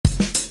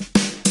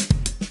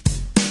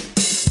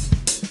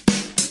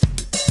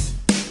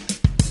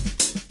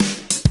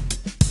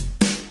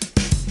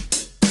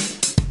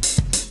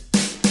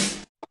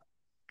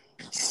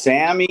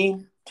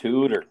Sammy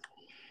Tudor.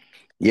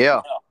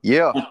 Yeah,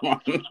 yeah.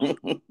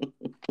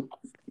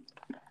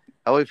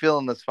 How are we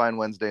feeling this fine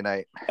Wednesday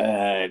night?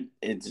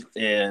 It's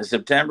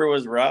September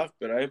was rough,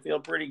 but I feel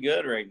pretty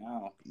good right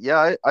now.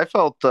 Yeah, I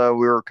felt we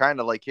were kind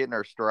of like hitting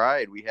our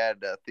stride. We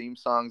had theme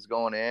songs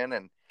going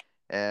in,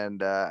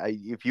 and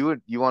if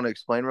you want to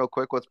explain real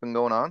quick what's been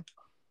going on.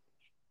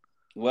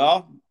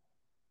 Well,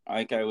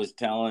 like I was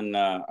telling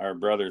our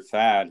brother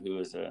Thad, who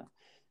is a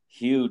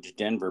huge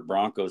Denver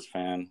Broncos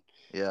fan,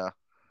 Yeah,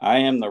 I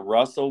am the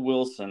Russell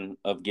Wilson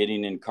of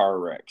getting in car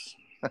wrecks.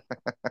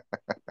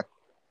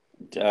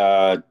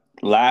 uh,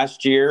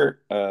 Last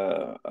year,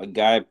 a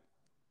guy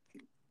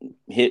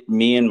hit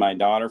me and my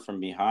daughter from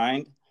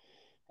behind,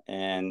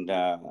 and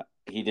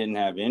he didn't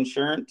have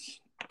insurance.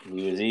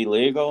 He was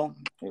illegal.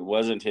 It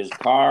wasn't his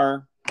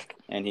car,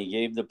 and he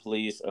gave the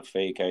police a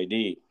fake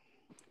ID.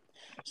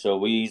 So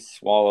we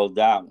swallowed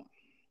that one.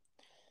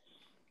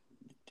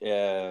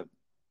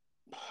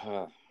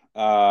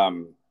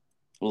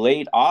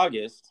 Late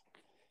August,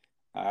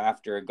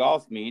 after a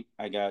golf meet,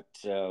 I got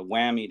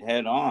whammied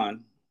head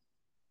on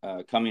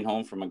coming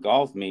home from a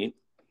golf meet,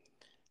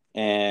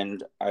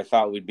 and I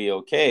thought we'd be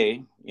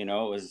okay. It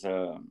was,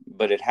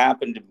 but it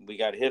happened. We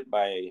got hit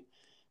by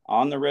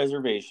on the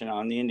reservation,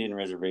 on the Indian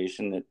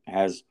reservation that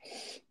has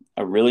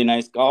a really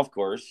nice golf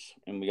course,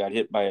 and we got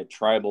hit by a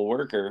tribal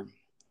worker,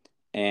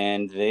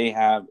 and they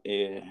have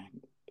a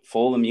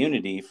full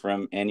immunity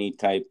from any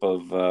type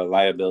of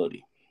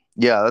liability.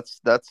 yeah,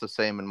 that's the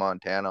same in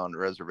Montana on the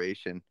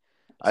reservation.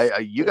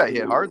 You got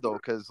hit hard though,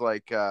 because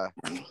I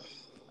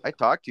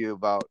talked to you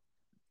about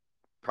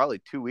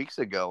probably 2 weeks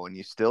ago, and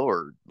you still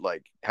were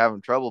like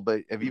having trouble.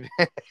 But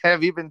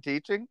have you been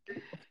teaching?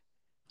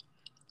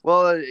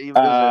 Well, it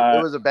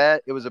was a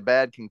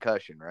bad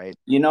concussion, right?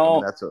 I mean,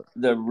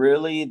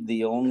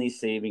 The only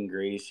saving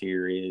grace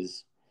here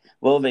is,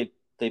 well, they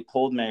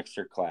pulled my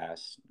extra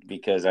class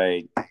because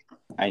I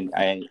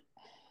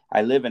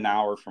live an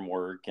hour from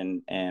work,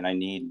 and I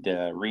need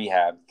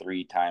rehab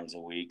 3 times a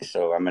week,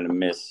 so I'm going to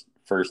miss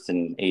first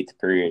and eighth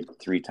period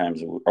 3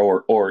 times a week,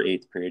 or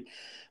eighth period.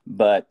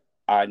 But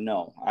I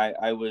know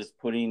I was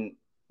putting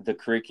the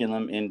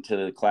curriculum into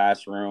the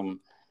classroom,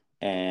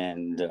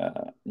 and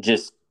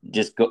just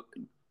go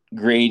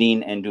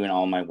grading and doing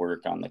all my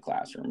work on the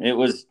classroom. It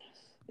was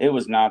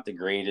not the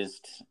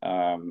greatest,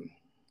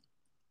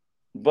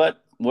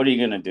 but what are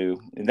you gonna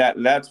do?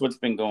 That's what's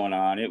been going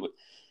on.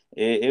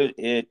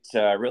 It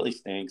really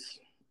stinks.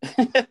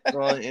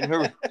 well,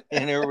 and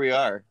here we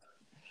are.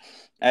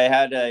 I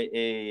had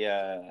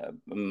a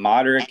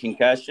moderate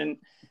concussion,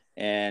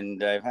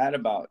 and I've had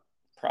about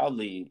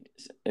probably,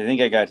 I think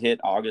I got hit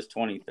August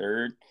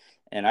 23rd,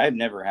 and I've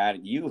never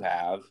had. You've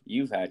had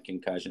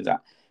concussions.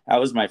 That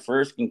was my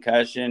first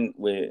concussion.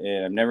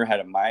 I've never had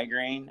a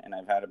migraine, and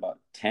I've had about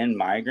 10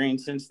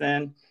 migraines since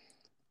then.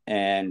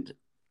 And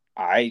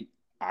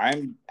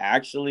I'm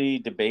actually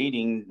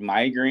debating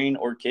migraine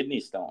or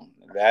kidney stone.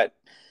 That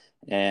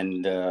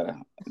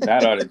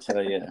ought to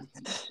tell you.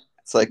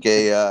 It's like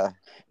a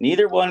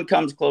neither one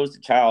comes close to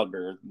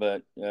childbirth,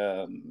 but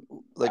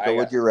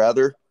would you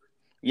rather?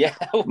 Yeah,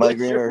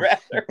 migraine or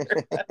rather?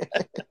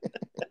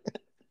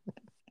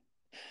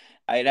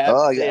 I'd have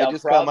to say I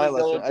just got my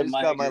lesson. I just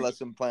got my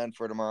lesson planned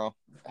for tomorrow.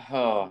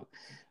 Oh,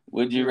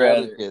 would you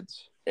rather?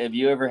 Kids? Have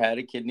you ever had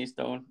a kidney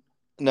stone?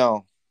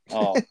 No.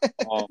 Oh,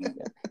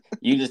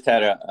 you just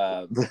had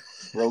a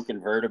broken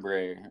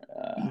vertebrae.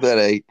 But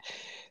I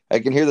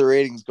can hear the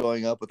ratings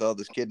going up with all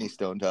this kidney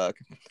stone talk.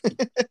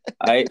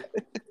 I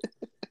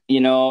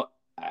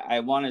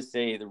want to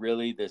say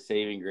the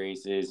saving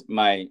grace is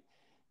my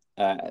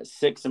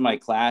 6 of my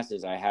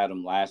classes. I had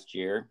them last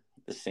year,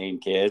 the same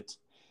kids.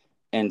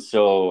 And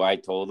so I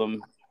told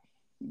them,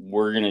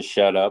 we're going to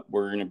shut up.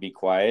 We're going to be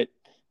quiet.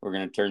 We're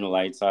going to turn the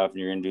lights off, and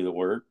you're going to do the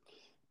work.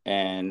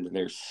 And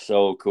they're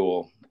so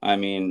cool. I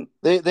mean,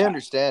 they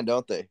understand,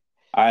 don't they?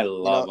 I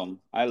love them.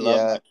 I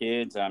love my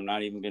kids. I'm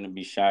not even going to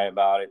be shy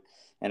about it.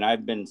 And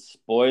I've been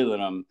spoiling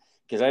them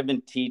because I've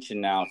been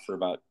teaching now for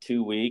about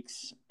 2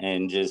 weeks,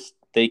 and just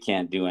they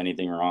can't do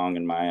anything wrong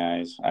in my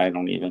eyes.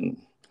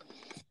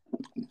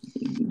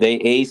 They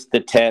aced the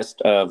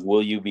test of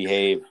will you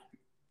behave?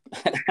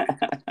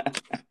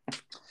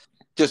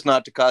 Just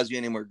not to cause you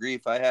any more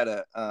grief. I had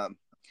I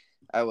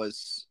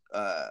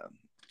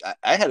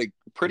had a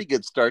pretty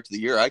good start to the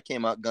year. I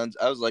came out guns.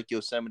 I was like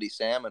Yosemite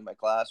Sam in my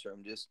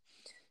classroom, just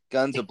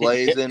guns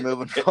a-blazing,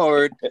 moving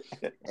forward.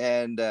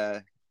 And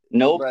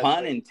no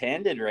pun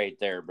intended right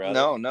there, brother.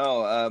 No.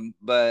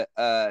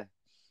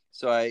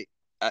 So I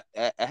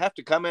have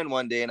to come in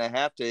one day, and I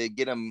have to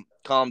get them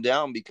calmed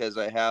down because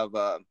I have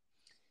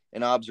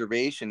an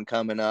observation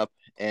coming up.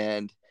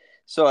 And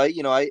so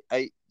there's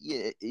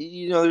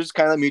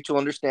kind of a mutual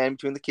understanding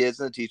between the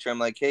kids and the teacher. I'm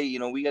like, hey,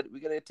 we got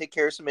to take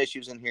care of some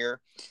issues in here.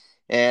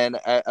 And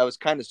I was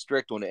kind of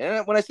strict on it.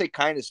 And when I say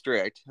kind of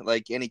strict,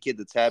 like any kid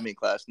that's had me in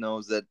class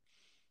knows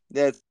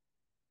that's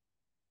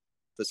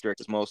the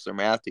strict as most of their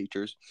math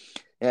teachers.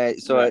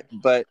 So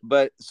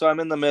I'm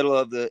in the middle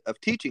of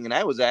teaching, and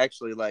I was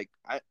actually like,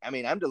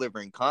 I'm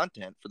delivering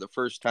content for the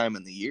first time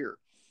in the year.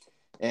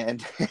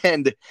 and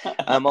and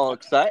I'm all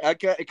excited.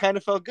 It kind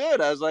of felt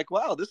good. I was like,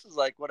 wow, this is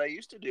like what I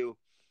used to do.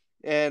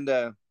 And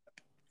the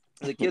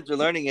kids are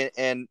learning it.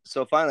 And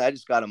so finally, I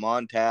just got them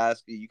on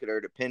task. You could hear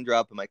a pin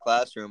drop in my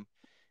classroom.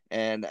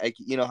 And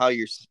you know how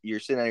you're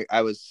sitting.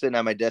 I was sitting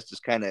at my desk,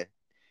 just kind of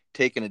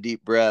taking a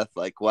deep breath,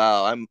 like,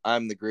 wow,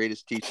 I'm the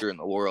greatest teacher in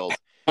the world.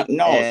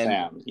 No, And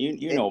Sam,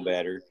 you know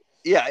better.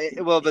 yeah,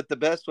 well, but the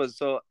best was,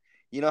 so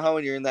you know how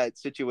when you're in that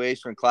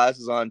situation when class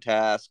is on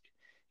task,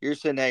 you're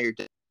sitting at your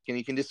desk and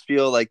you can just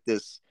feel like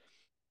this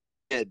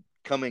kid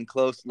coming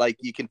close, like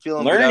you can feel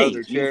them get out of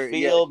their Learning, you chair.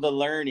 Yeah, feel the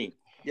learning.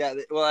 yeah.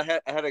 Well, I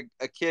had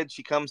a kid.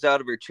 She comes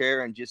out of her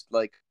chair and just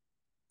like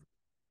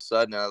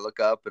sudden, I look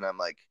up and I'm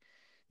like,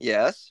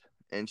 yes,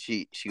 and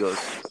she goes,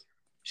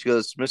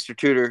 Mr.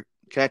 Tudor,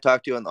 can I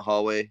talk to you in the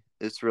hallway?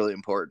 It's really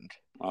important.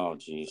 Oh,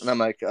 geez. And I'm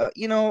like,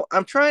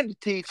 I'm trying to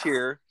teach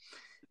here,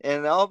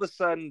 and all of a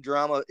sudden,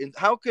 drama. And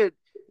how could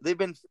they've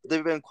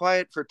been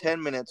quiet for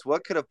 10 minutes?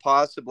 What could have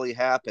possibly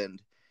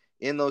happened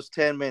in those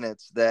 10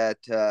 minutes that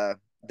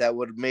that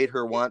would have made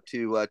her want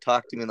to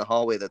talk to me in the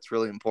hallway? That's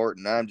really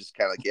important. And I'm just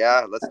kind of like,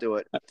 yeah, let's do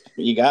it.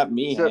 You got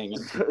me hanging.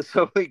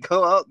 So we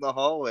go out in the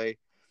hallway,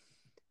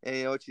 and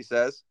you know what she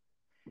says?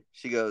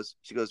 She goes,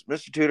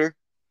 Mr. Tudor,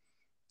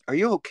 are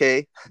you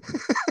okay?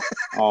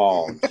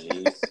 Oh,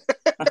 jeez.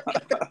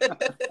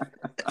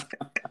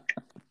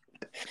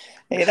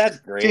 Hey, that's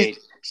great. She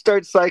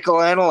starts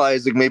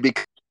psychoanalyzing me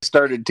because I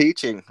started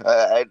teaching.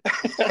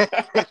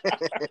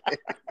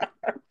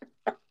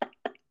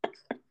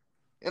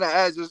 And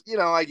I just,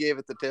 I gave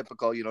it the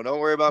typical, don't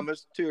worry about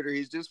Mr. Tudor.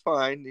 He's just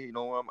fine.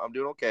 I'm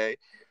doing okay.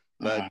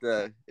 But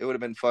it would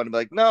have been fun to be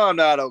like, no, I'm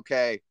not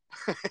okay.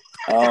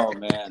 Oh,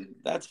 man.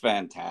 That's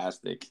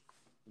fantastic.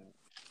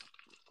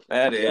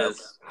 That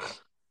is.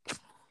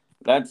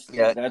 That's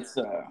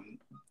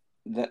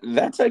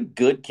a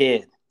good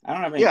kid. I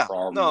don't have any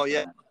problem. No,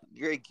 yeah.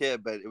 Great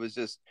kid, but it was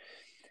just,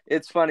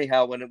 it's funny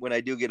how when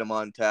I do get him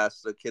on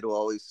task, the kid will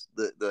always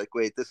like,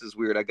 wait, this is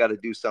weird. I got to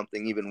do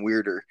something even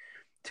weirder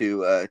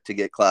to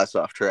get class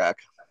off track.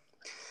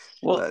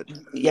 Well,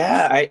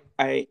 yeah,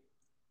 I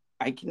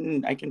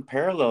can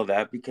parallel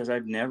that because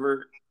I've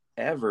never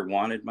ever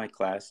wanted my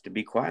class to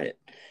be quiet.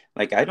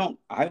 Like I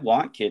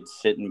want kids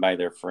sitting by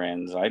their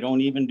friends. I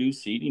don't even do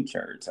seating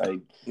charts. I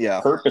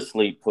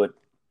purposely put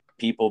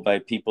people by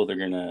people they're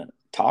gonna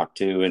talk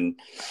to, and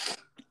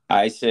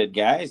I said,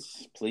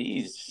 guys,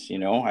 please,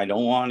 I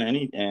don't want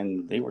any,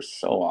 and they were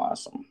so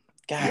awesome.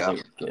 God,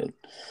 they were good.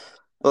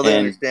 Well, they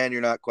understand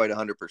you're not quite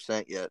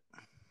 100% yet.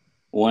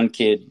 One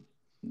kid,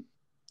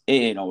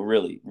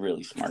 really,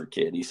 really smart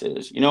kid. He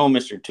says,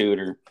 Mr.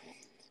 Tudor,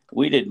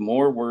 we did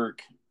more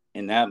work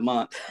in that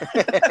month.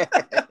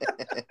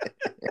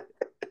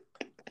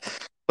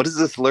 What is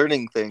this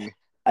learning thing?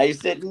 I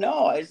said,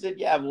 no. I said,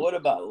 yeah, but what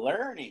about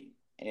learning?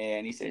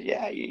 And he said,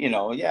 yeah,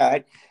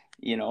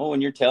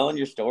 when you're telling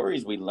your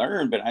stories, we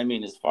learn. But I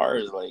mean, as far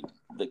as like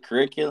the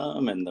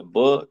curriculum and the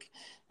book,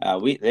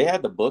 they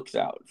had the books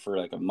out for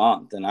like a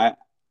month, and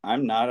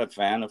I'm not a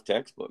fan of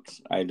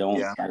textbooks. I don't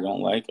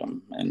like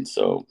them, and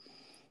so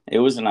it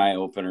was an eye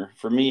opener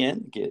for me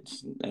and the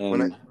kids.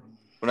 And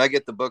when I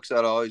get the books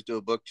out, I always do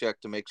a book check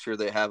to make sure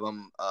they have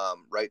them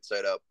right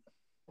side up.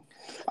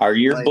 Are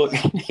your book?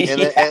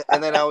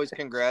 And then I always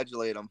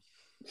congratulate them.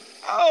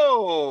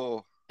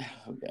 Oh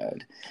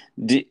God.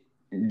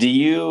 Do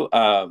you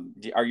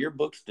are your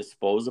books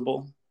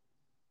disposable?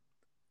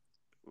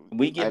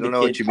 We give I don't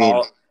know what you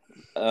mean.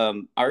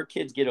 Our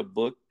kids get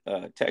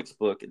a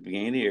textbook at the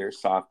beginning of the year,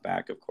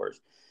 softback, of course,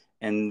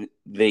 and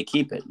they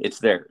keep it. It's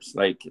theirs.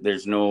 Like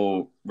there's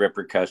no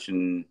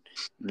repercussion.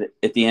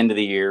 At the end of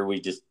the year,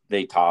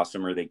 they toss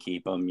them or they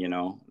keep them.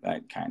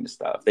 That kind of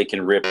stuff. They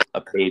can rip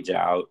a page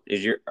out.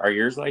 Are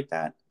yours like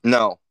that?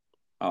 No.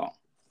 Oh,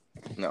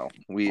 no.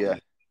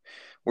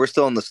 We're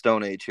still in the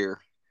Stone Age here.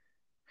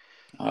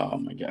 Oh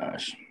my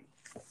gosh!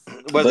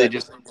 But they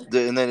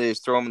then they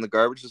just throw them in the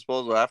garbage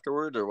disposal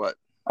afterwards, or what?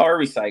 Or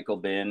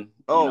recycle bin.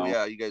 Oh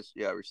yeah, you guys,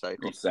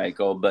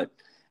 recycle. But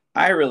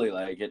I really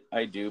like it.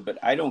 I do, but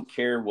I don't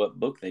care what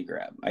book they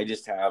grab. I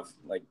just have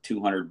like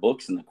 200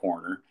 books in the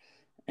corner,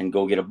 and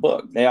go get a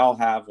book. They all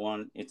have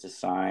one. It's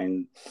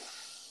assigned.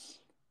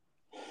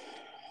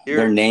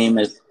 Their name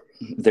is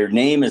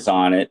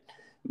on it.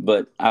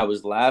 But I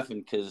was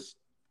laughing because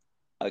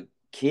a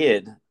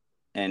kid.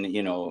 And,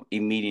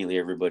 immediately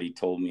everybody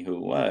told me who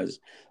it was.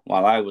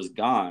 While I was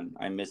gone,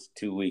 I missed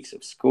 2 weeks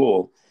of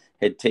school,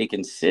 had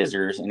taken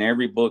scissors, and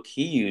every book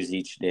he used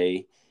each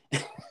day,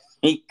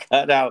 he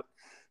cut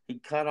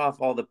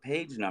off all the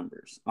page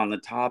numbers on the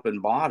top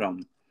and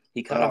bottom.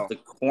 He cut off the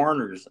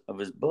corners of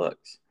his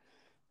books.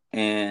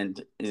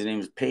 And his name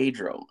is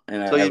Pedro.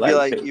 And so you'd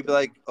be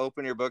like,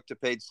 open your book to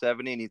page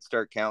 70 and he'd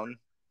start counting.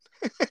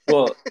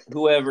 Well,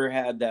 whoever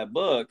had that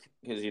book,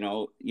 because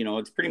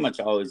it's pretty much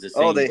always the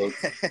same book,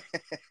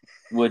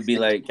 would be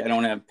like, I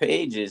don't have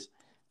pages,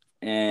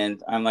 and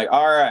I'm like,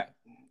 all right.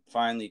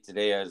 Finally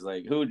today, I was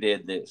like, who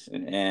did this?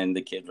 And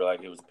the kids were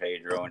like, it was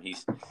Pedro,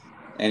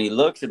 and he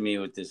looks at me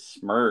with this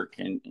smirk,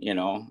 and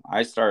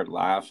I started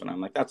laughing.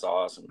 I'm like, that's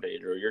awesome,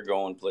 Pedro. You're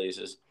going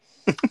places.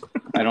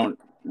 I don't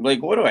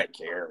like. What do I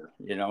care?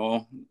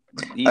 I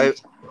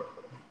These,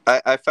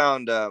 I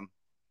found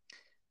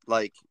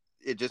like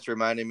it just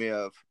reminded me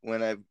of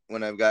when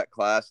I've got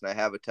class and I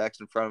have a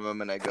text in front of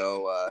them and I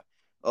go,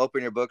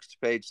 open your books to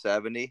page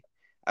 70.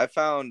 I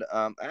found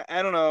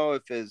I don't know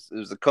if it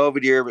was the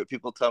COVID year, but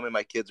people tell me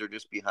my kids are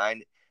just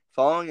behind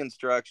following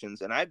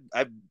instructions, and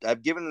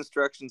I've given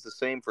instructions the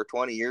same for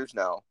 20 years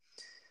now.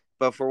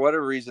 But for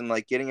whatever reason,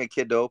 like getting a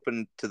kid to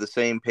open to the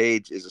same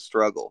page is a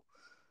struggle.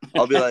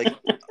 I'll be like,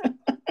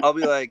 I'll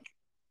be like,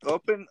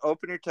 open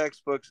your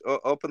textbooks,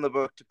 open the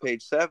book to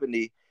page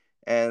 70,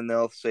 and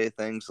they'll say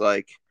things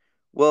like,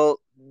 "Well,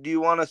 do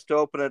you want us to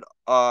open it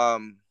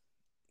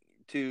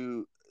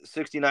to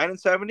 69 and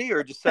 70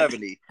 or just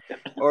 70?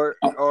 Or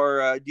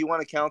do you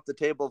want to count the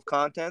table of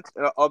contents?"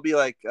 And I'll be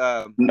like,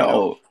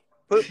 no.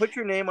 put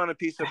your name on a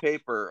piece of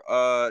paper.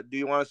 Do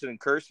you want us in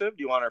cursive?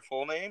 Do you want our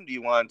full name? Do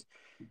you want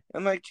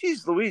I'm like,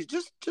 geez, Louise,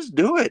 just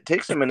do it.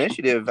 Take some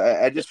initiative.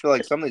 I just feel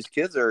like some of these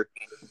kids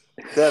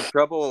they have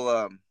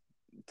trouble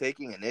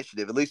taking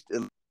initiative. At least,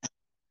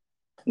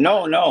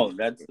 No,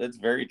 that's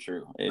very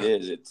true. It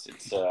is. It's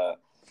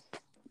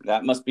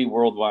that must be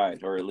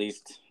worldwide, or at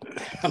least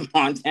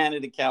Montana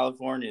to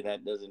California.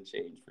 That doesn't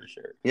change for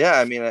sure. yeah.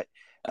 I mean, I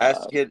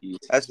asked the kid, Geez.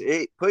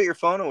 hey, put your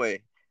phone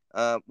away.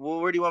 Well,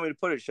 where do you want me to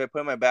put it? Should I put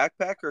it in my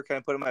backpack or can I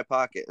put it in my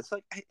pocket? It's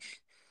like I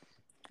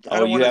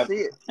Oh, don't you want to have. see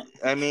it.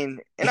 I mean,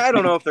 and I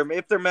don't know if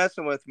they're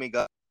messing with me.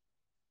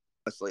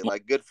 Honestly,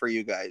 like, good for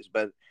you guys,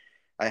 but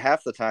I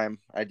half the time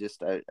I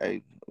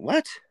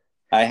what?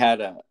 I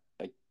had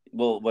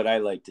well, what I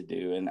like to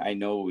do, and I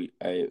know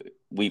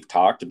we've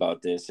talked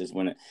about this, is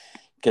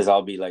because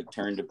I'll be like,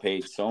 turn to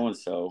page so and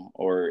so,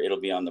 or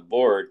it'll be on the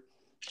board,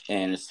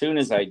 and as soon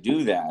as I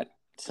do that,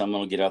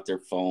 someone will get out their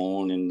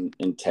phone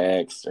and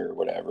text or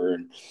whatever,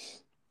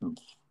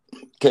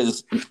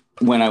 because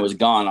when I was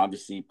gone,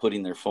 obviously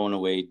putting their phone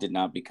away did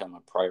not become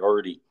a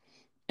priority,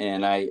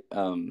 and I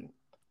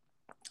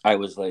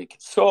was like,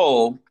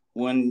 so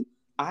when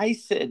I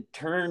said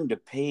turn to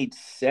page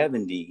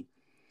 70,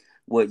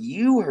 what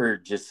you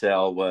heard,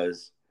 Giselle,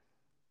 was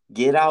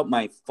get out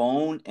my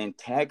phone and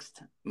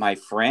text my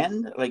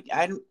friend. Like,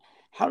 I don't,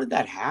 how did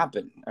that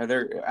happen? Are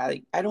there,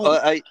 I don't.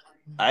 Well,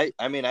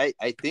 I mean, I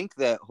think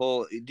that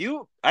whole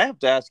I have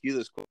to ask you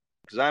this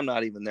because I'm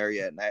not even there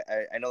yet, and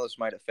I know this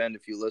might offend a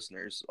few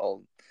listeners,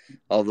 all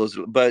those,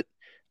 but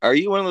are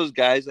you one of those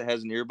guys that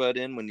has an earbud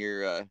in when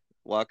you're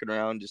walking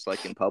around just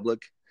like in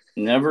public?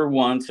 Never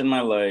once in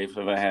my life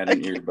have I had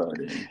an earbud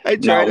in. I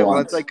tried Not it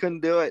once, I once.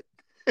 couldn't do it.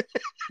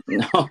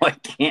 No, I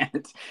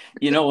can't.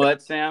 You know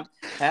what, Sam?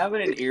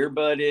 Having an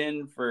earbud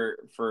in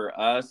for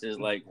us is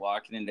like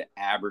walking into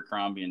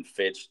Abercrombie and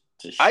Fitch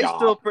to shop.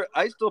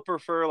 I still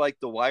prefer like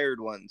the wired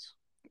ones.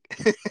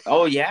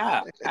 Oh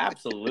yeah,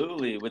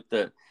 absolutely. With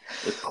the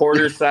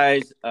quarter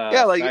size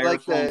Yeah, like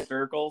styrofoam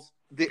circles.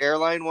 the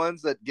airline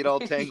ones that get all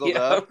tangled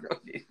Yeah, up.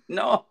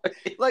 no.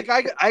 Like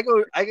I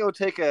go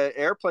take a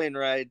airplane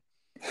ride,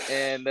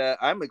 and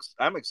I'm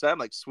excited. I'm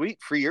like,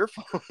 sweet, free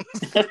earphones.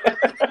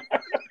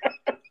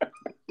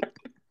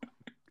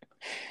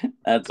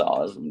 That's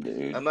awesome,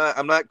 dude. I'm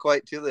not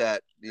quite to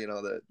that,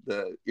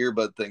 the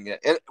earbud thing yet.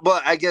 And,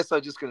 well, I guess I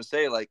was just gonna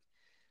say, like,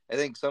 I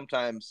think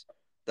sometimes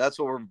that's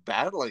what we're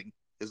battling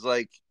is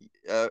like,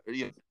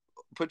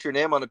 put your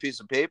name on a piece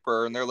of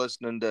paper and they're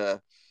listening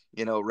to,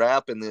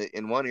 rap in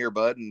one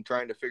earbud and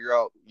trying to figure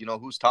out,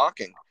 who's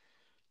talking.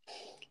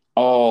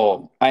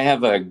 Oh, I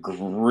have a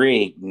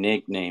great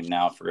nickname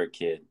now for a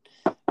kid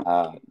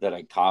that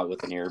I caught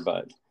with an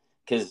earbud.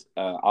 Because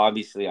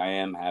obviously I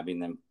am having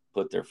them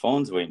put their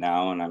phones away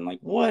now. And I'm like,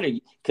 what are you?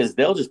 Because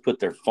they'll just put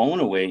their phone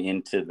away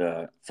into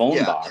the phone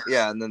Yeah, box.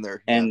 yeah, and then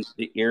they're And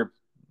the ear.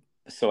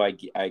 So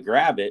I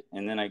grab it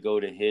and then I go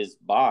to his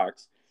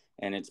box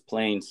and it's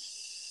playing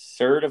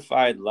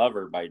Certified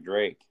Lover by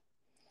Drake.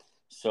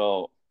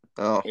 So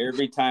oh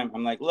every time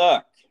I'm like,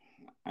 look,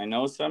 I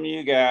know some of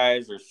you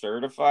guys are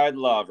certified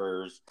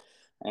lovers,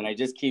 and I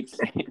just keep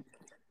saying,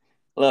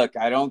 look,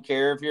 I don't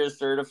care if you're a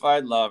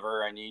certified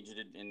lover. I need you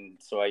to, and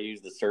so I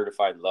use the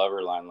certified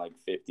lover line like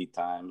 50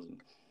 times.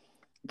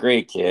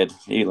 Great kid.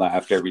 He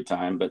laughed every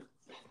time, but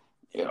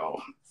you know,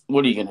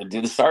 what are you going to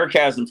do? The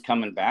sarcasm's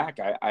coming back.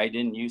 I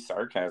didn't use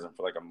sarcasm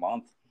for like a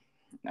month.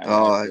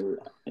 oh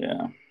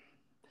Yeah.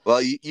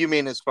 well, you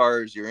mean as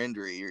far as your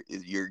injury,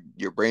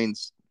 your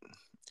brain's.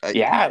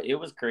 Yeah, it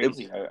was It,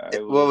 crazy. I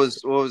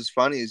was. what was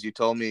funny is you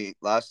told me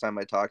last time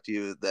I talked to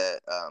you that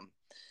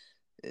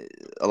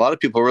a lot of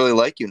people really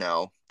like you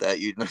now that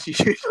you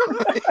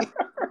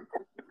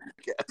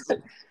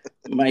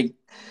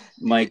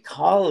My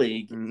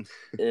colleague,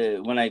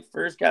 Mm. when I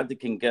first got the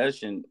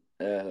concussion,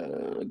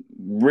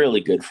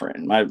 really good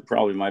friend,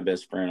 probably my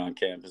best friend on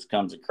campus,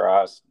 comes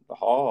across the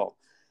hall.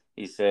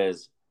 He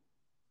says,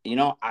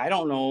 I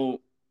don't know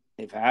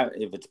if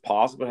it's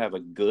possible to have a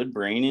good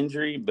brain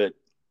injury, but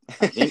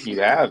I think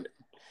you have it.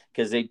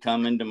 Because they'd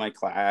come into my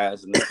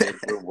class and the kids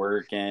were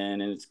working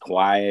and it's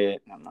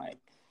quiet. And I'm like,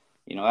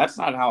 that's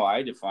not how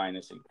I define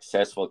a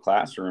successful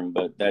classroom,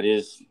 but that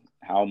is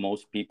how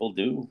most people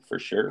do for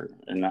sure.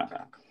 And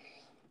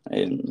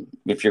And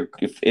if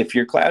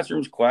your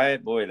classroom's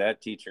quiet, boy,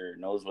 that teacher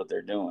knows what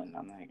they're doing.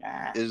 I'm like,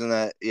 Isn't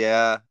that?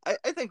 Yeah, I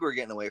think we're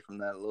getting away from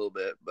that a little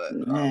bit, but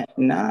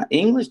nah,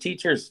 English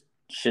teachers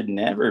should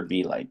never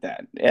be like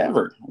that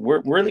ever.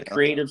 We're the yeah,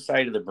 creative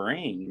side of the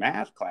brain.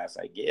 Math class,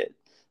 I get.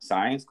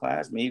 Science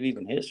class, maybe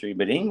even history,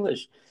 but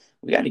English,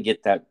 we got to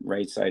get that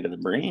right side of the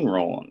brain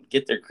rolling.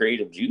 Get their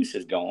creative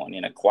juices going.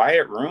 In a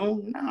quiet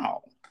room,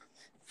 no,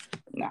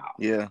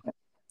 yeah.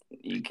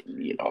 you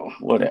can,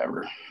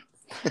 whatever.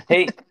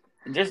 Hey,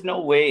 there's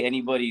no way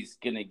anybody's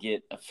gonna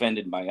get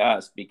offended by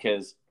us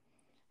because,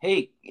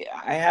 hey,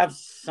 I have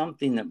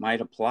something that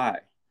might apply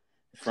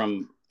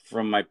from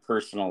my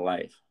personal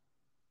life.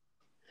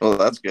 Well,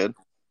 that's good.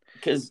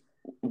 Because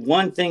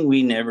one thing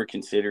we never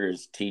consider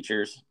as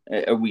teachers,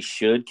 or we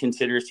should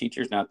consider as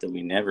teachers, not that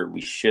we never,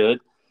 we should,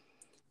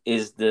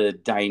 is the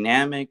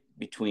dynamic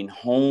between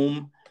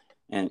home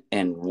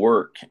and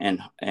work,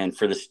 and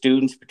for the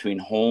students between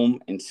home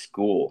and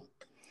school.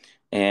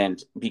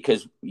 And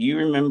because you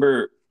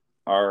remember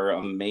our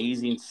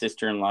amazing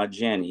sister-in-law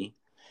Jenny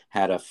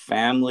had a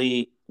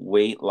family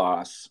weight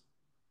loss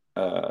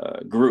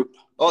group,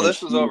 Oh, and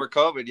this was over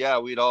COVID. Yeah,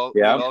 we'd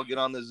yeah, all get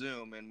on the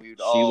Zoom and we'd she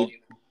would, all and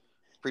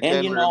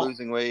pretend we were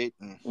losing weight.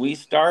 And we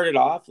started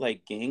off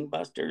like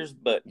gangbusters,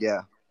 but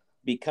yeah,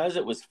 because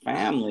it was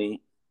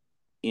family,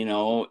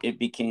 it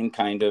became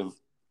kind of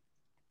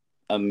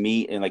a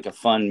meet and like a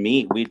fun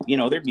meet.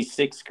 There'd be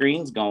 6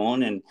 screens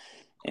going,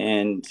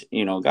 and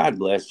God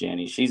bless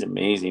Jenny, she's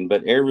amazing,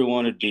 but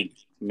everyone would be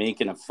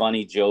making a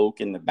funny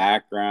joke in the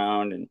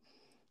background, and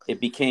it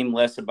became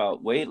less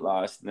about weight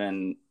loss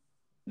than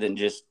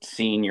just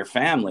seeing your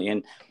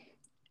family.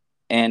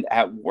 And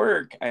at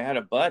work, I had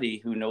a buddy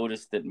who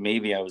noticed that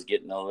maybe I was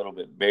getting a little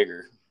bit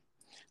bigger.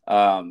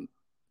 Um,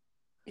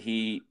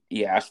 he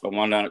asked if I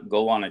wanted to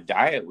go on a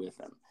diet with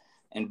him,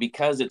 and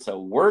because it's a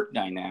work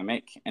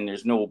dynamic and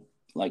there's no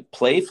like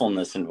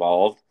playfulness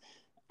involved,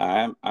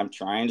 I'm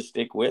trying to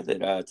stick with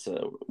it.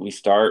 We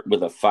start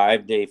with a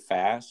 5-day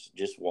fast,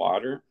 just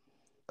water,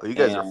 oh, you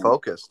guys are and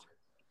focused.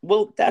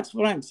 well, that's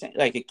what I'm saying.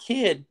 Like a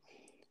kid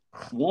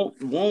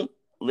won't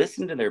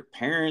listen to their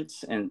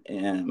parents, and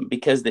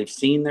because they've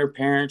seen their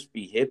parents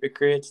be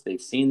hypocrites,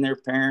 they've seen their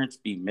parents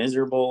be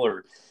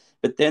miserable,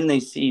 but then they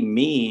see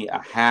me,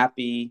 a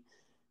happy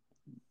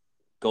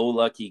go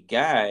lucky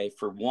guy,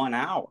 for 1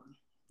 hour.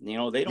 They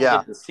don't Yeah,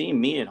 get to see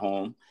me at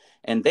home,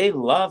 and they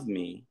love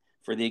me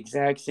for the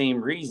exact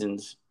same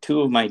reasons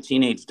two of my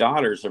teenage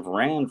daughters have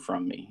ran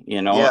from me.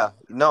 yeah.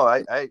 No,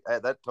 I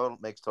that total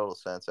makes total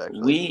sense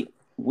actually.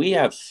 We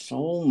have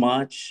so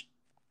much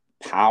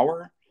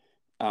power,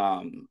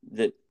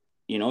 that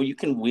you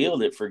can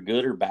wield it for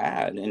good or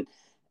bad,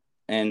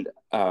 and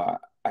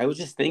I was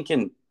just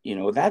thinking,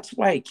 that's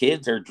why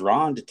kids are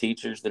drawn to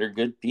teachers that are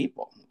good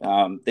people.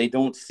 They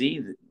don't see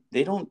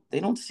me at home.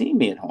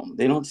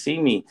 They don't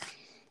see me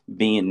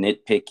being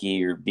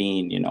nitpicky or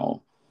being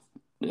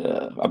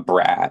a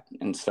brat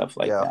and stuff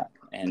like Yeah. that.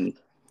 And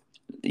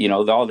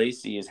all they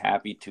see is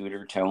happy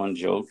tutor telling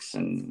jokes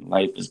and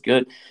life is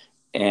good.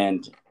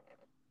 And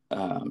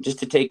just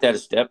to take that a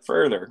step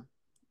further,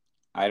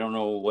 I don't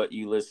know what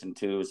you listen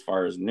to as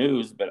far as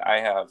news, but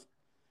I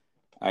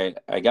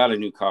got a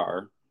new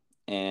car,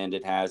 and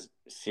it has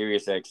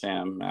Sirius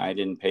XM. I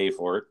didn't pay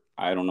for it.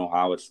 I don't know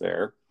how it's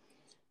there.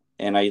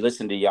 And I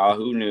listened to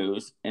Yahoo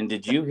News. And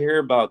did you hear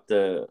about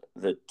the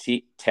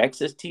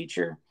Texas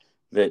teacher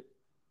that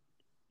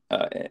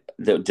uh,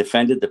 that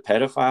defended the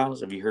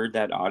pedophiles? Have you heard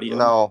that audio?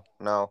 No,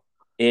 no.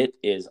 It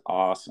is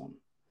awesome.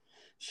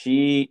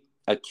 A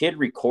kid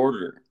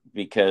recorded her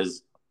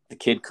because the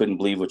kid couldn't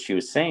believe what she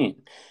was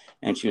saying,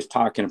 and she was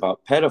talking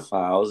about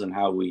pedophiles and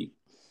how we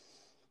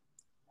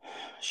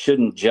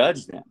shouldn't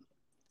judge them.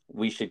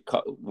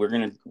 We're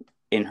gonna,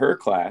 in her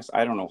class.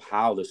 I don't know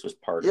how this was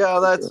part of the Yeah,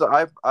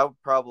 curriculum. I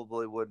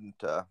probably wouldn't.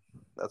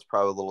 That's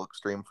probably a little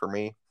extreme for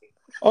me.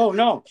 Oh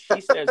no,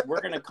 she says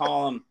we're gonna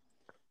call them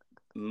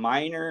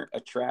minor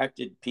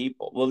attracted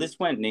people. Well, this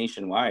went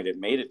nationwide. It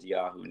made it to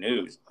Yahoo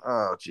News,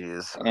 Oh,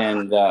 jeez.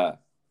 and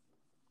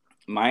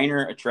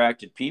minor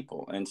attracted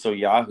people. And so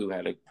Yahoo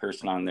had a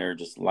person on there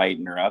just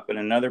lighting her up, and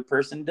another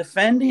person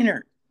defending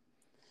her.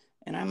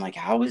 And I'm like,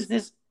 how is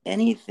this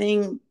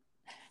anything?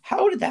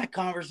 How did that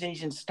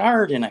conversation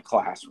start in a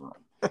classroom?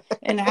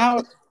 And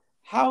how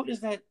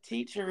does that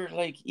teacher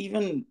like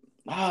even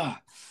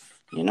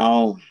you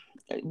know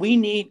we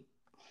need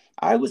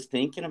I was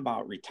thinking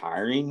about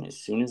retiring as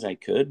soon as I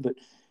could, but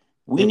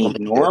we need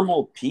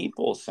normal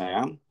people,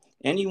 Sam.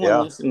 Anyone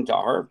Yeah. listening to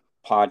our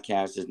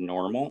podcast is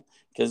normal,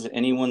 because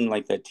anyone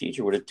like that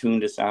teacher would have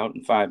tuned us out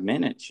in 5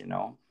 minutes.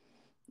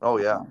 Oh,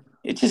 yeah.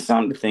 It's just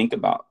something to think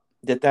about,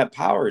 that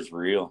power is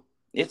real.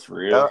 It's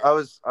real. I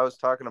was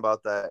talking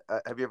about that.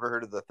 Have you ever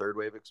heard of the third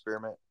wave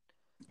experiment?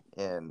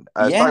 And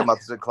I was talking Yeah. about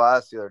this in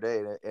class the other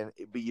day,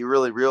 but you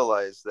really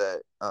realize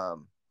that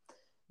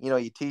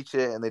you teach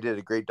it, and they did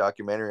a great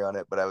documentary on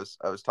it. But I was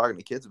talking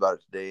to kids about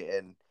it today,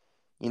 and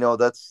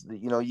that's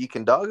you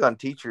can dog on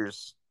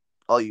teachers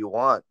all you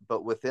want,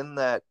 but within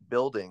that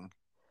building,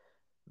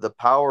 the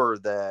power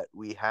that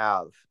we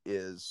have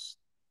is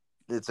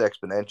it's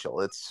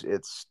exponential.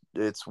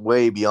 It's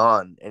way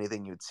beyond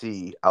anything you'd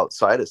see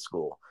outside of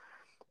school.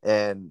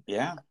 And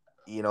Yeah.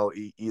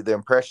 the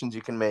impressions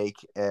you can make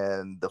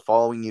and the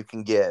following you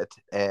can get.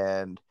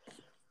 And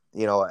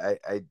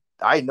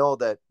I know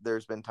that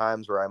there's been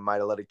times where I might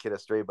have let a kid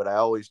astray, but I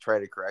always try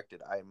to correct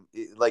it.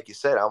 Like you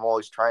said, I'm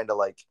always trying to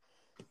like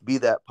be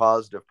that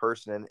positive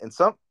person. And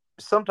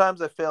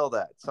sometimes I fail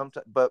that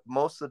sometimes, but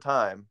most of the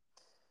time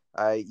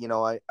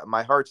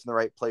my heart's in the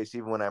right place,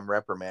 even when I'm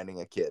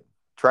reprimanding a kid,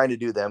 trying to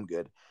do them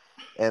good.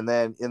 And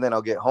then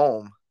I'll get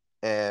home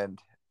and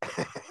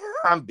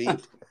I'm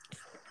beat.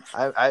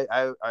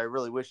 I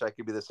really wish I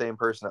could be the same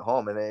person at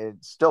home, and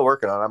it's still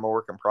working on it. I'm a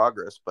work in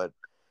progress, but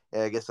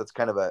I guess that's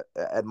kind of a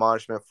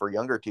admonishment for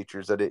younger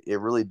teachers that it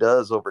really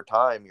does over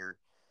time.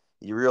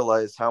 You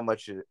realize how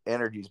much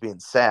energy is being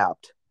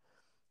sapped.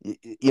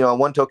 On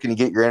one token, you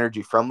get your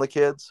energy from the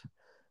kids,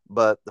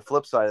 but the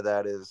flip side of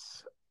that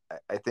is,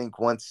 I think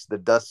once the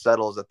dust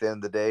settles at the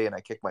end of the day, and I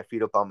kick my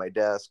feet up on my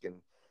desk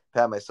and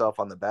pat myself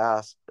on the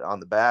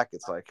back,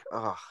 it's like,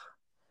 oh,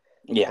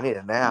 Yeah. I need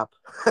a nap.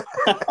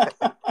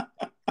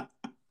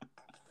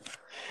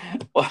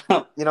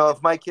 Well,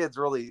 If my kids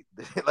really,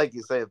 like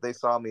you say, if they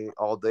saw me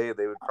all day,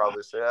 they would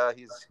probably say,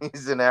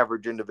 he's an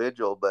average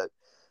individual. But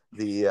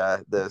the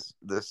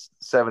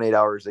 7-8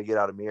 hours they get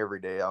out of me every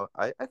day,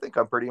 I think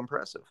I'm pretty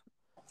impressive.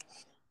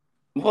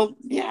 well,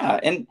 yeah.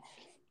 And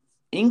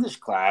English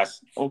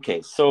class.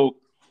 Okay. So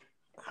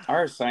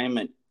our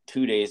assignment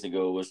 2 days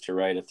ago was to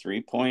write a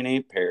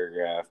 3.8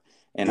 paragraph.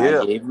 And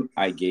Yeah.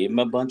 I gave them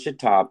a bunch of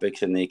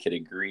topics, and they could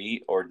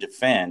agree or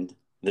defend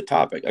the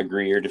topic,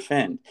 agree or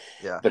defend.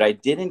 Yeah. But I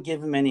didn't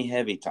give them any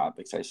heavy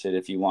topics. I said,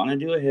 if you want to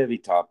do a heavy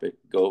topic,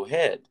 go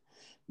ahead.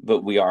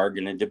 But we are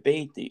going to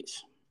debate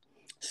these.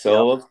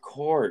 So, Yep. of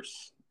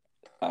course,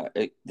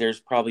 there's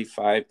probably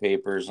 5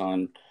 papers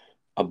on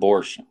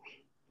abortion.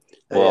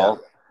 Well,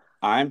 Yeah.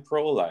 I'm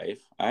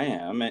pro-life. I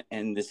am.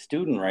 And the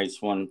student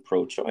writes one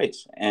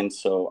pro-choice. And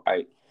so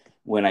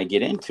when I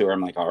get into her, I'm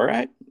like, all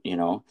right,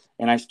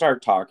 and I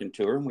start talking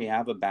to her, and we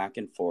have a back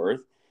and forth.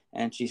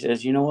 And she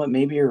says, you know what,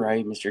 maybe you're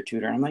right, Mr.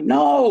 Tudor. I'm like,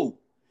 no,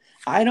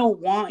 I don't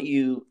want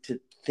you to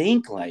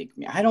think like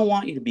me. I don't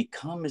want you to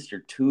become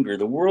Mr. Tudor.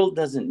 The world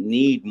doesn't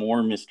need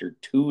more Mr.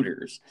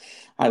 Tudors.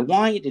 I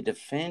want you to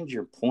defend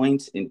your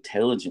points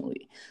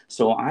intelligently.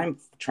 So I'm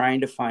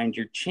trying to find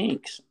your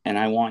chinks, and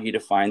I want you to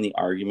find the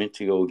argument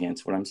to go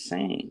against what I'm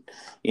saying.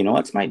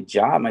 That's my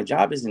job. My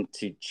job isn't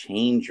to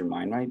change your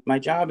mind. My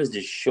job is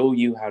to show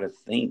you how to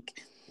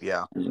think.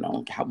 Yeah.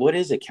 What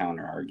is a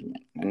counter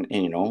argument?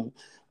 And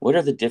what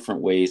are the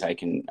different ways I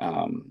can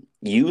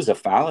use a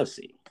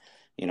fallacy?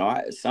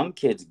 Some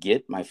kids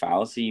get my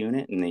fallacy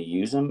unit and they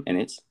use them, and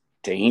it's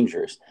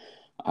dangerous.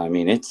 I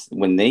mean, it's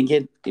when they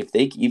get,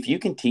 if you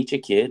can teach a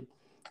kid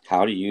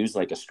how to use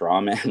like a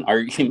straw man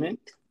argument,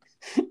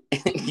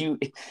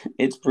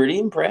 it's pretty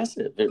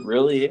impressive. It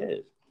really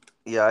is.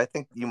 Yeah. I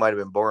think you might have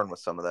been born with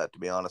some of that, to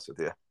be honest with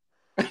you.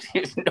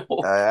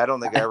 No. I don't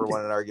think I ever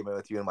won an argument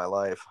with you in my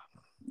life.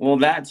 Well,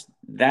 that's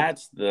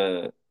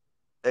the.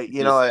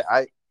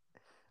 I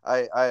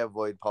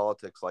avoid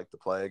politics like the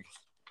plague.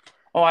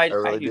 Oh, I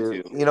really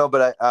do too.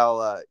 But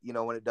I'll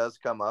when it does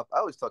come up, I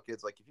always tell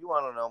kids, like, if you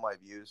want to know my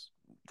views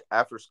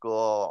after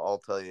school, I'll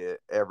tell you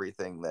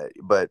everything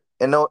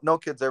and no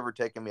kid's ever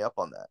taken me up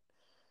on that.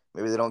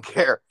 Maybe they don't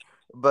care,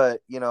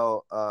 but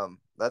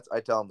I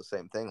tell them the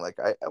same thing. Like,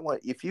 I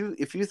want, if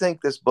you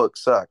think this book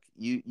sucked,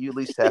 you at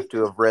least have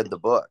to have read the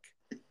book,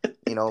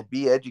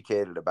 be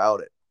educated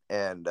about it.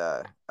 And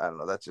I don't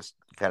know, that's just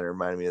kind of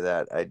reminded me of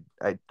that.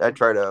 I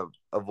try to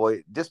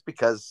avoid, just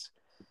because,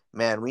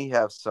 man, we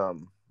have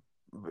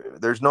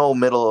there's no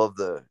middle of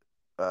the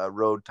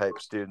road type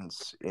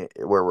students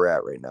where we're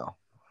at right now.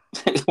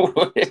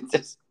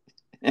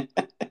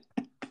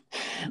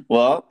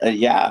 Well,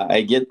 yeah,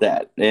 I get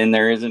that, and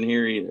there isn't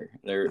here either.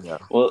 Yeah.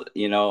 Well,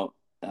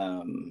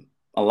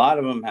 a lot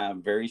of them have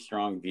very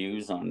strong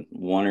views on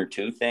one or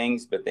two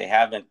things, but they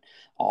haven't.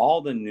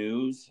 All the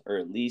news, or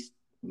at least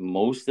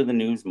most of the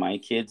news my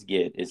kids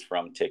get, is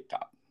from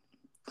TikTok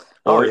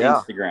or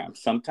Instagram.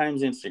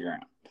 Sometimes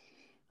Instagram.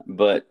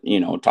 But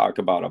talk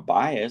about a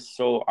bias.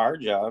 So our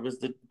job is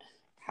to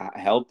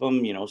help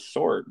them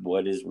sort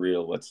what is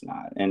real, what's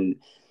not, and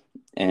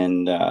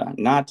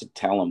not to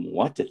tell them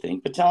what to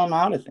think, but tell them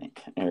how to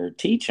think, or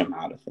teach them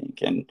how to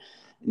think. And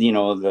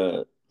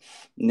the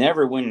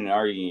never winning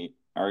an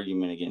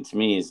argument against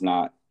me is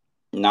not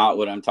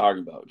what I'm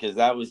talking about, because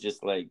that was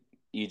just like,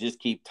 you just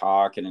keep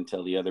talking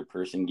until the other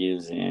person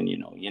gives in.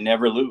 You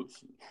never lose.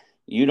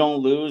 You don't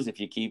lose if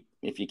you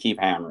keep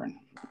hammering,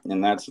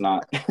 and that's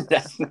not.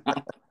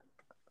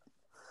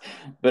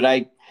 But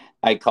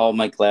I call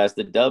my class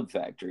the Dub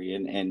Factory,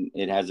 and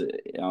it has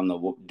on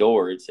the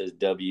door, it says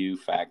W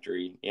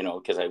Factory,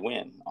 because I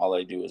win. All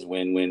I do is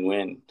win, win,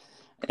 win.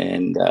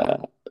 And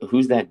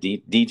who's that?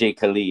 DJ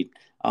Khalid.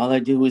 All I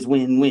do is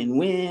win, win,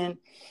 win.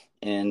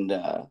 And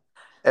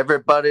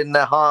everybody in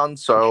the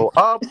Hanso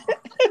up,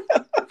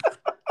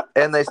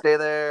 and they stay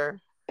there.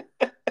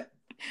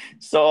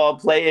 So I'll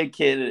play a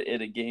kid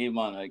at a game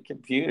on a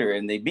computer,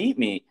 and they beat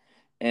me.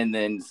 And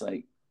then it's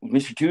like,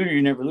 Mr. Tudor,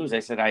 you never lose. I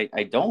said,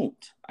 I don't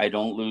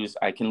lose.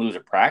 I can lose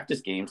at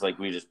practice games like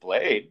we just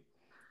played,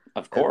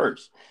 of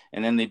course.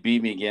 And then they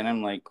beat me again.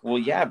 I'm like, well,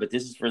 yeah, but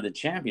this is for the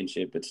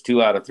championship. It's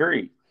 2 out of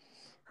 3.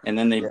 And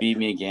then they beat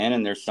me again,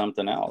 and there's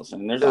something else.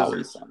 And there's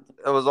always something.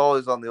 It was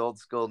always on the old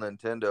school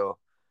Nintendo.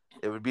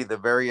 It would be the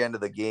very end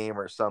of the game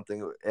or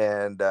something.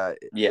 And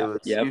it was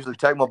usually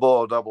Tecmo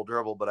Bowl double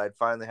dribble, but I'd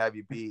finally have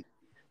you beat.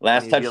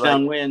 Last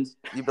touchdown wins.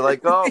 You'd be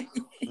like, oh,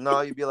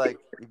 no, you'd be like,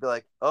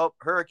 oh,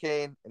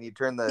 Hurricane. And you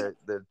turn the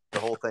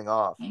whole thing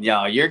off.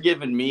 Yeah, you're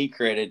giving me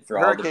credit for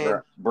Hurricane. All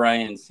the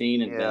Brian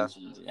Scene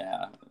inventions.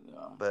 Yeah.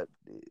 But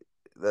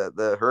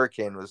the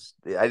Hurricane was,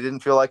 I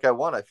didn't feel like I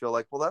won. I feel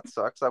like, well, that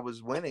sucks. I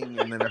was winning,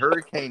 and then a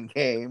Hurricane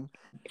came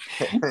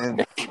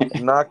and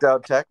knocked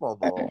out Tecmo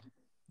Bowl.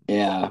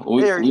 Yeah.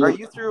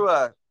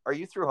 Are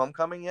you through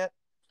homecoming yet?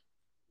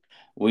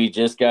 We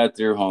just got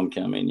through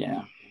homecoming,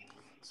 yeah.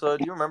 So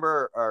do you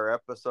remember our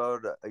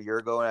episode a year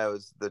ago when I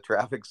was the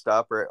traffic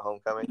stopper at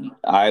homecoming?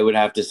 I would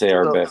have to say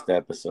our best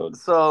episode.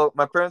 So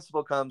my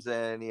principal comes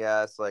in, he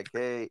asks, like,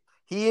 hey,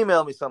 he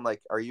emailed me something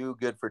like, are you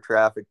good for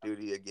traffic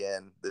duty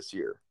again this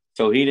year?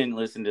 So he didn't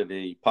listen to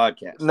the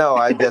podcast. No,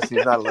 I guess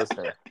he's not a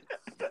listener.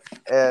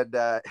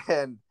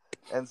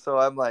 And so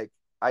I'm like,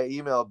 I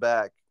emailed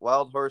back,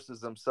 wild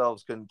horses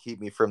themselves couldn't keep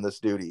me from this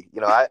duty.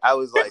 You know, I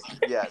was like,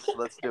 yes,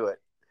 let's do it.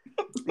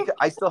 Because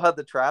I still had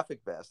the traffic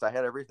vest. I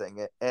had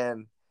everything.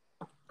 And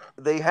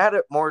they had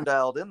it more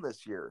dialed in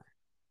this year.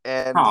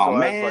 And man. I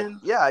was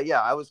like,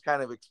 yeah, I was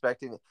kind of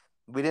expecting it.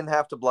 We didn't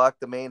have to block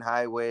the main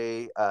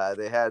highway.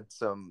 They had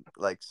some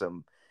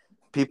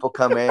people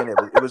come in.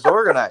 It was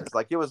organized.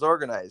 Like, it was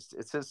organized.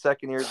 It's his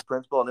second year as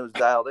principal, and it was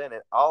dialed in.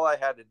 And all I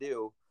had to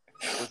do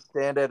was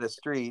stand at a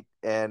street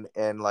and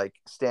like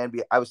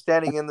I was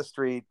standing in the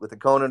street with a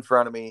cone in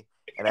front of me,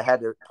 and I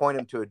had to point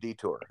him to a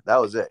detour. That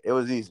was it. It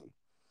was easy.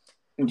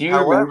 Do you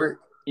remember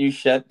you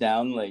shut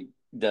down like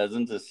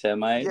dozens of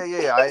semis?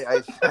 Yeah.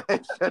 I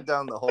shut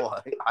down the whole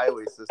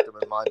highway system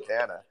in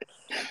Montana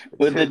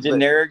with a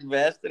generic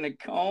vest and a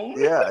cone.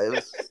 Yeah, it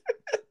was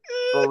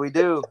what we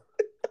do.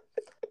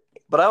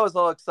 But I was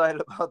all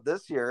excited about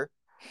this year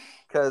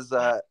because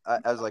I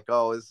was like,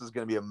 oh, this is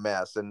going to be a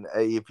mess. And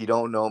if you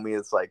don't know me,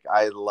 it's like,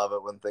 I love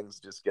it when things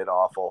just get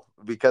awful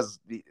because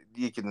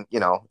you can,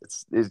 you know,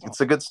 it's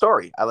a good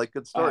story. I like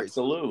good stories.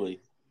 Absolutely.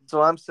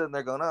 So I'm sitting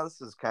there going, oh,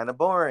 this is kind of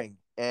boring.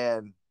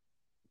 And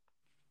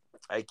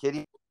I kid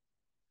you.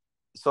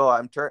 So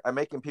I'm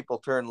making people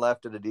turn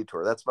left at a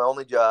detour. That's my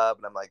only job.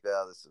 And I'm like,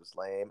 oh, this is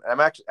lame. And I'm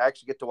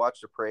actually get to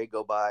watch the parade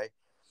go by.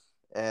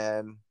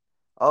 And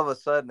all of a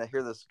sudden I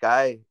hear this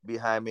guy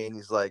behind me, and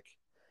he's like,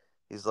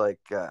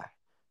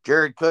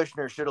 Jared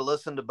Kushner should have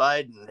listened to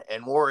Biden,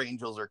 and war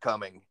angels are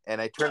coming.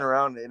 And I turn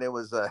around, and it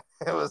was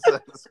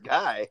this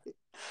guy,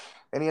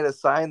 and he had a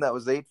sign that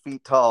was 8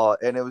 feet tall,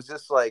 and it was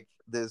just like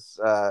this.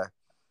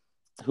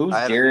 Who's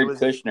Jared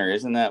Kushner?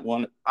 Isn't that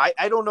one?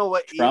 I don't know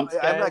what. I'm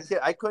not kidding.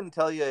 I couldn't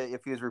tell you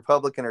if he was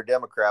Republican or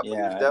Democrat, but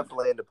he was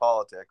definitely into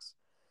politics.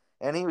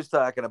 And he was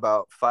talking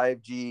about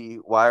 5G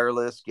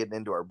wireless getting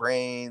into our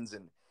brains,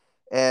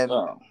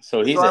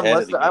 so he's ahead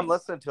of the game. I'm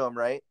listening to him,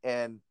 right?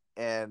 And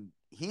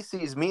he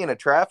sees me in a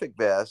traffic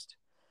vest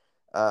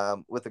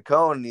with a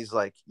cone, and he's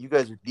like, you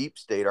guys are deep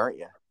state, aren't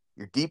you?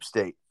 You're deep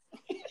state.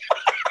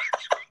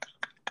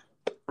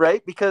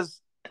 Right?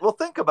 Because, well,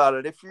 think about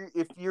it.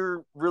 If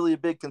you're really a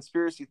big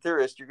conspiracy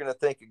theorist, you're going to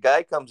think a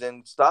guy comes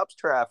in, stops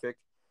traffic,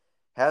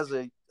 has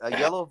a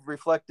yellow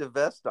reflective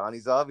vest on.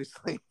 He's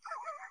obviously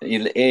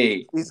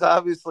he's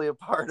obviously a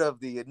part of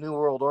the New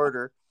World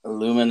Order.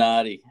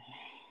 Illuminati.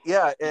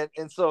 Yeah,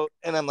 and so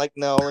I'm like,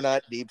 no, we're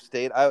not deep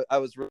state. I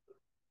was really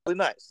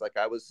nice. Like,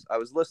 I was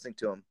listening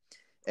to him,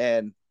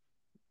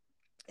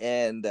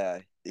 and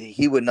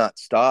he would not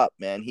stop,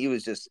 man. He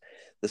was just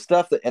the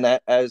stuff that, and I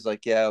was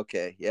like, yeah,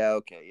 okay.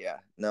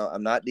 No,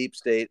 I'm not deep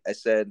state. I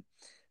said,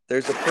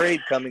 there's a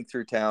parade coming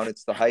through town.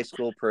 It's the high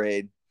school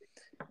parade.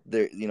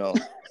 There, you know,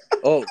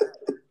 oh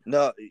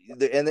no,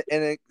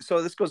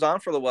 so this goes on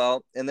for a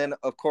while, and then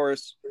of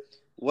course,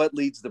 what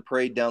leads the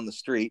parade down the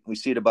street? We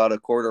see it about a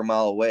quarter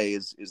mile away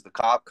is the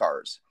cop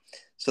cars.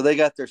 So they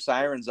got their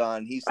sirens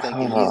on. He's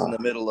thinking he's in the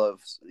middle of,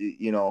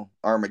 you know,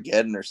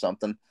 Armageddon or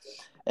something.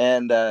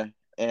 And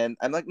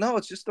I'm like, no,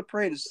 it's just a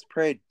parade. It's just a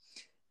parade.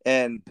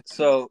 And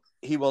so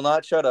he will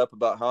not shut up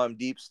about how I'm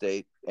deep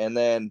state. And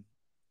then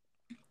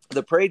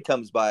the parade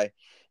comes by,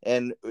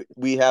 and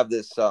we have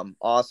this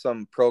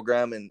awesome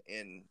program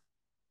in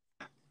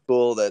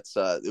school that's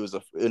it was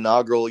an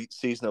inaugural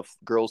season of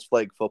girls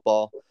flag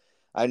football.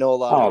 I know a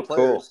lot of the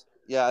players. Cool.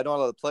 Yeah, I know a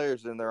lot of the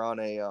players, and they're on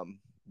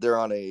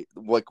a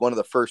like one of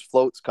the first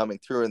floats coming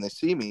through, and they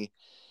see me,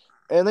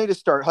 and they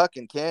just start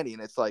hucking candy,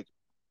 and it's like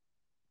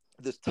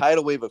this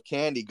tidal wave of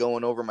candy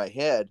going over my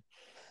head.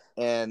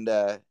 And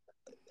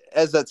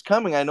as that's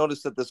coming, I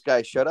notice that this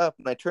guy shut up,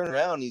 and I turn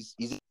around, he's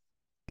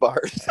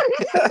bars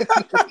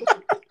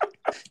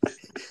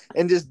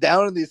and just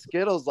down in these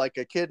Skittles like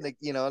a kid,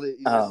 you know,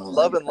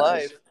 loving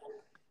life.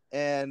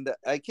 And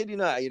I kid you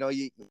not, you know,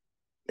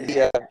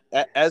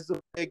 as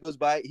the parade goes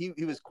by,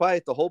 he was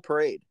quiet the whole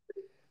parade.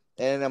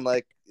 And I'm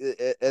like,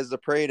 as the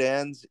parade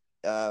ends,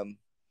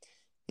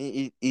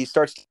 he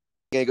starts.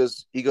 He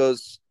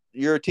goes,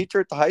 "You're a teacher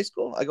at the high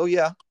school?" I go,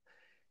 "Yeah."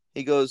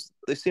 He goes,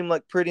 "They seem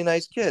like pretty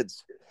nice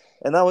kids,"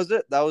 and that was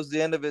it. That was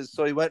the end of his.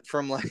 So he went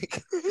from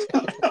like,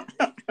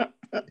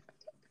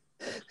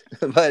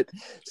 but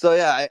so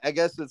yeah, I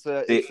guess it's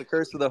the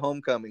curse of the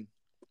homecoming.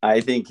 I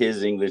think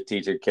his English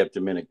teacher kept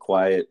him in a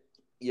quiet,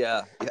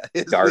 Yeah,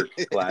 dark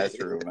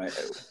classroom.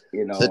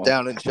 Sit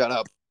down and shut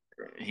up.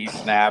 He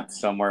snapped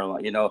somewhere,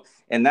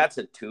 and that's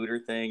a tutor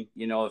thing.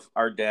 If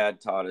our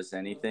dad taught us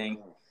anything,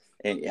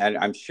 and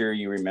I'm sure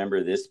you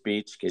remember this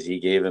speech because he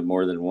gave it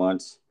more than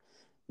once.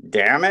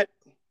 Damn it,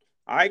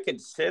 I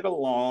could sit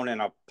alone in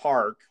a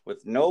park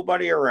with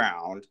nobody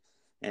around,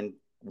 and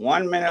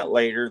 1 minute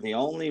later, the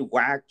only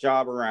whack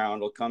job around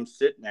will come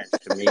sit next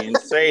to me and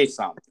say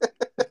something.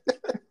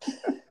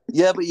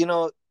 Yeah, but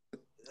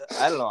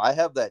I don't know. I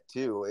have that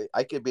too.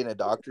 I could be in a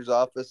doctor's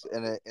office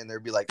and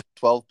there'd be like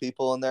 12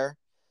 people in there,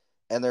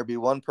 and there'd be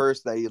one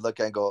person that you look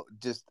at and go,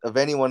 just of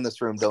anyone in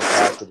this room, don't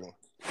talk to me.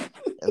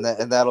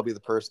 And that'll be the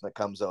person that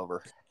comes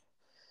over.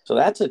 So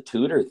that's a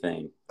tutor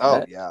thing.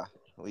 Oh yeah.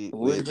 We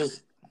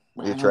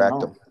attract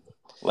them.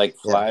 Like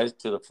flies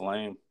to the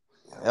flame.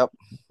 Yep.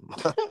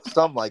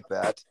 Something like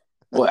that.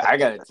 Well, I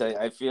gotta tell you,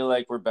 I feel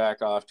like we're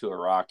back off to a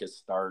rocket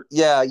start.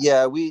 Yeah.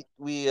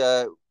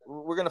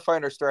 We're gonna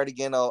find our stride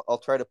again.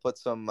 I'll try to put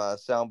some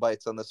sound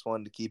bites on this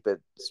one to keep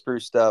it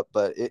spruced up.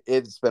 But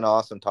it's been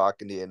awesome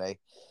talking to you, and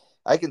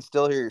I can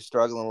still hear you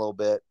struggling a little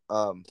bit.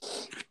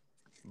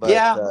 But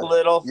yeah, a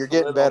little. You're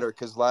getting better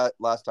because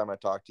last time I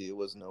talked to you, it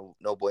was no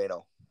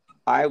bueno.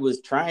 I was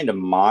trying to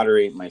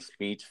moderate my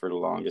speech for the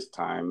longest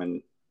time,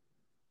 and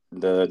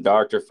the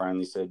doctor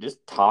finally said,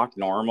 "Just talk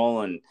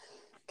normal," and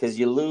because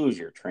you lose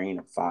your train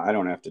of thought. I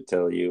don't have to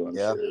tell you, I'm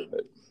sure,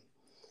 but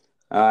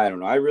I don't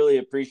know. I really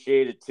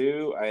appreciate it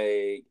too.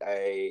 I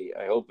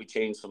hope we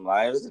change some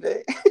lives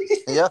today.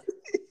 Yeah,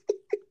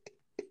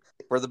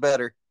 for the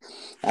better.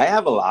 I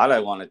have a lot I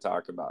want to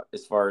talk about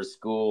as far as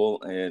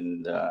school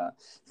and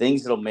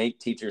things that'll make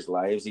teachers'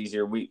 lives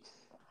easier. We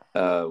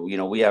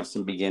have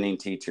some beginning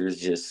teachers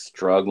just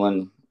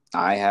struggling.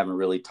 I haven't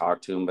really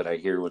talked to them, but I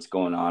hear what's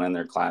going on in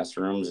their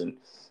classrooms, and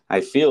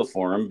I feel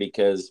for them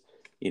because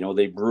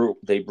they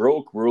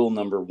broke rule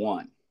number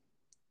 1,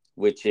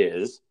 which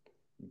is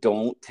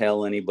don't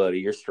tell anybody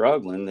you're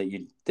struggling that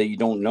you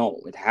don't know.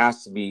 It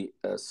has to be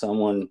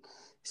someone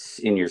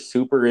in your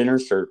super inner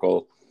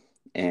circle,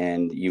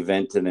 and you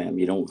vent to them.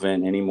 You don't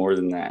vent any more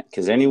than that,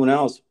 because anyone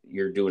else,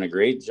 you're doing a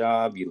great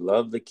job. You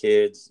love the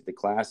kids. The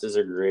classes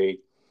are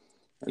great.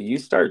 You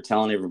start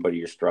telling everybody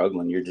you're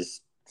struggling, you're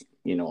just,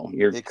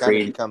 it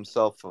kind of becomes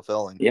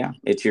self-fulfilling. Yeah,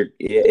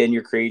 and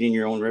you're creating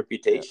your own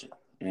reputation.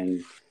 Yeah.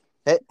 And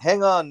hey,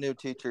 hang on, new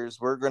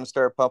teachers. We're going to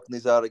start pumping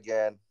these out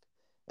again,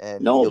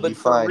 and no, you'll but be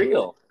fine. For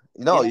real.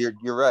 No,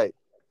 you're right.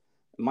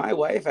 My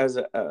wife has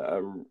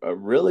a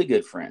really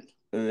good friend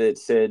that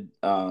said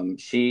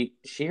she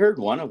heard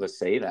one of us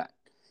say that.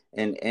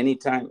 And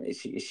anytime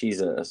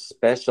she's a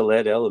special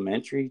ed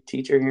elementary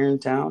teacher here in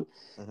town,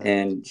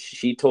 and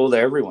she told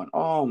everyone,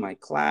 "Oh, my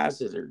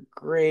classes are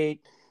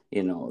great.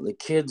 The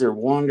kids are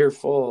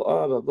wonderful,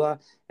 blah, blah, blah."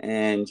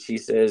 And she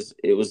says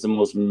it's been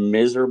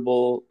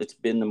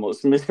the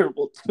most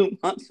miserable 2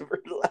 months of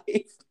her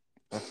life.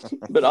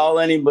 But all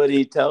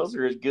anybody tells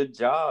her is good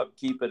job,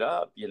 keep it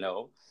up,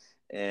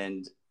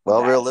 And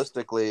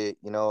realistically,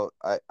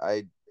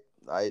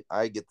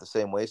 I get the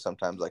same way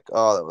sometimes, like,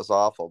 oh, that was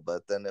awful.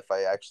 But then if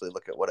I actually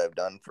look at what I've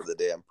done for the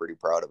day, I'm pretty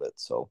proud of it.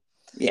 So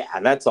yeah,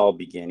 that's all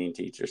beginning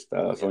teacher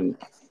stuff. Yeah. When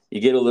you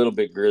get a little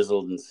bit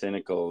grizzled and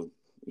cynical,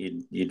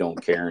 you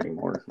don't care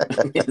anymore.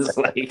 It's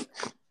like,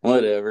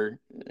 whatever.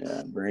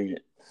 Yeah, bring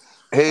it.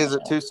 Hey, is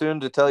it too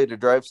soon to tell you to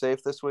drive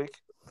safe this week?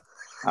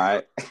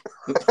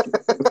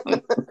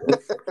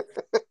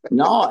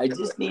 No, I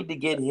just need to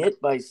get hit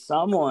by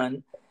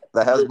someone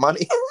that has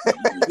money.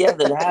 Yeah,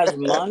 that has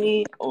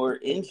money or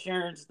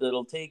insurance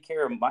that'll take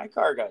care of. My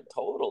car got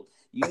totaled.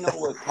 You know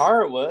what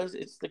car it was?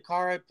 It's the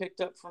car I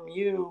picked up from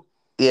you.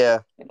 Yeah.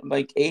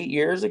 Like 8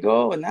 years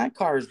ago, and that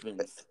car's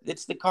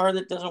it's the car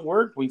that doesn't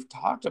work. We've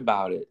talked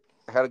about it.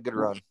 I had a good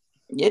run.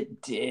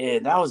 It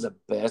did. That was the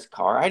best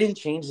car. I didn't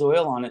change the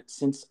oil on it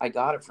since I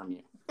got it from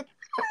you.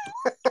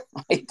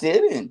 I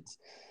didn't.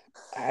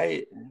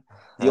 The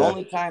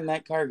only time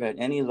that car got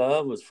any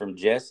love was from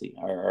Jesse,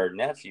 our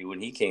nephew, when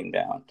he came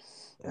down.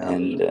 Yeah.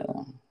 And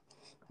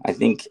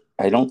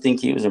I don't think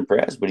he was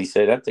impressed, but he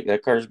said, "I think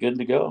that car's good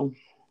to go."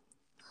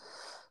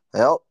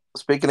 Well,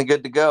 speaking of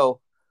good to go.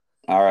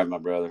 All right, my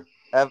brother.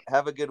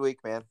 Have a good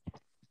week, man.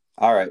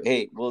 All right.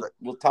 Hey,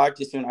 we'll talk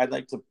to you soon. I'd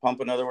like to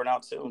pump another one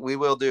out soon. We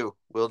will do.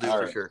 We'll do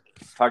for sure.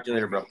 Talk to you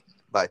later, bro.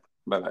 Bye.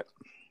 Bye-bye.